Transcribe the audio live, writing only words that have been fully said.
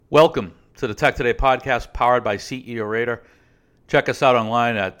Welcome to the Tech Today podcast powered by CEO Radar. Check us out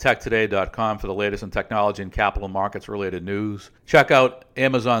online at techtoday.com for the latest in technology and capital markets related news. Check out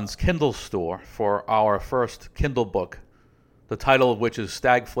Amazon's Kindle store for our first Kindle book, the title of which is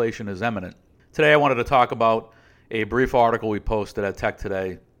Stagflation is Imminent. Today I wanted to talk about a brief article we posted at Tech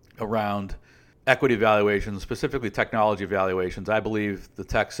Today around equity valuations, specifically technology valuations. I believe the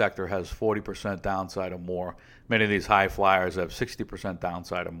tech sector has 40% downside or more. Many of these high flyers have 60%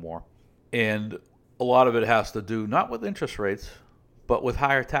 downside or more. And a lot of it has to do not with interest rates, but with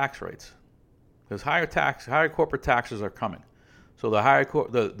higher tax rates. Because higher corporate taxes are coming. So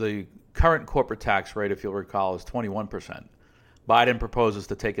the current corporate tax rate, if you'll recall, is 21%. Biden proposes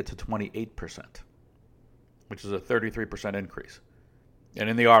to take it to 28%, which is a 33% increase. And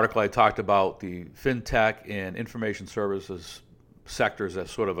in the article, I talked about the fintech and information services sectors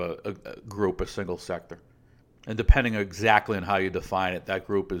as sort of a group, a single sector. And depending exactly on how you define it, that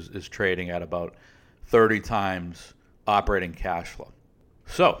group is trading at about 30 times operating cash flow.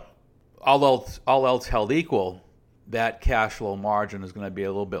 So, all else held equal, that cash flow margin is going to be a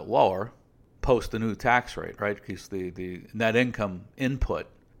little bit lower post the new tax rate, right? Because the net income input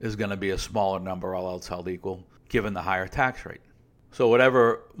is going to be a smaller number, all else held equal, given the higher tax rate. So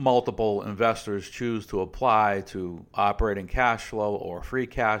whatever multiple investors choose to apply to operating cash flow or free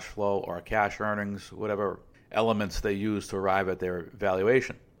cash flow or cash earnings, whatever elements they use to arrive at their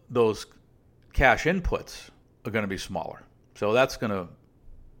valuation, those cash inputs are going to be smaller. So that's going to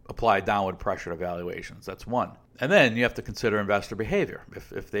apply downward pressure to valuations. That's one. And then you have to consider investor behavior.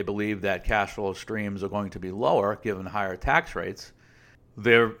 If they believe that cash flow streams are going to be lower given higher tax rates,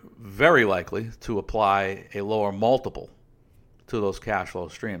 they're very likely to apply a lower multiple to those cash flow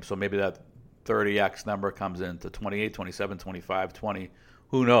streams. So maybe that 30x number comes into 28, 27, 25, 20.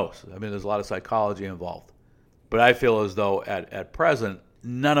 Who knows? I mean, there's a lot of psychology involved. But I feel as though at present,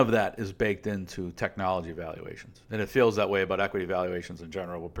 none of that is baked into technology valuations. And it feels that way about equity valuations in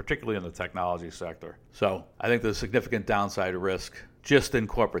general, but particularly in the technology sector. So I think there's significant downside risk just in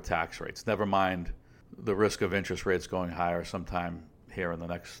corporate tax rates, never mind the risk of interest rates going higher sometime here in the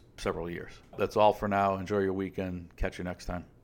next several years. That's all for now. Enjoy your weekend. Catch you next time.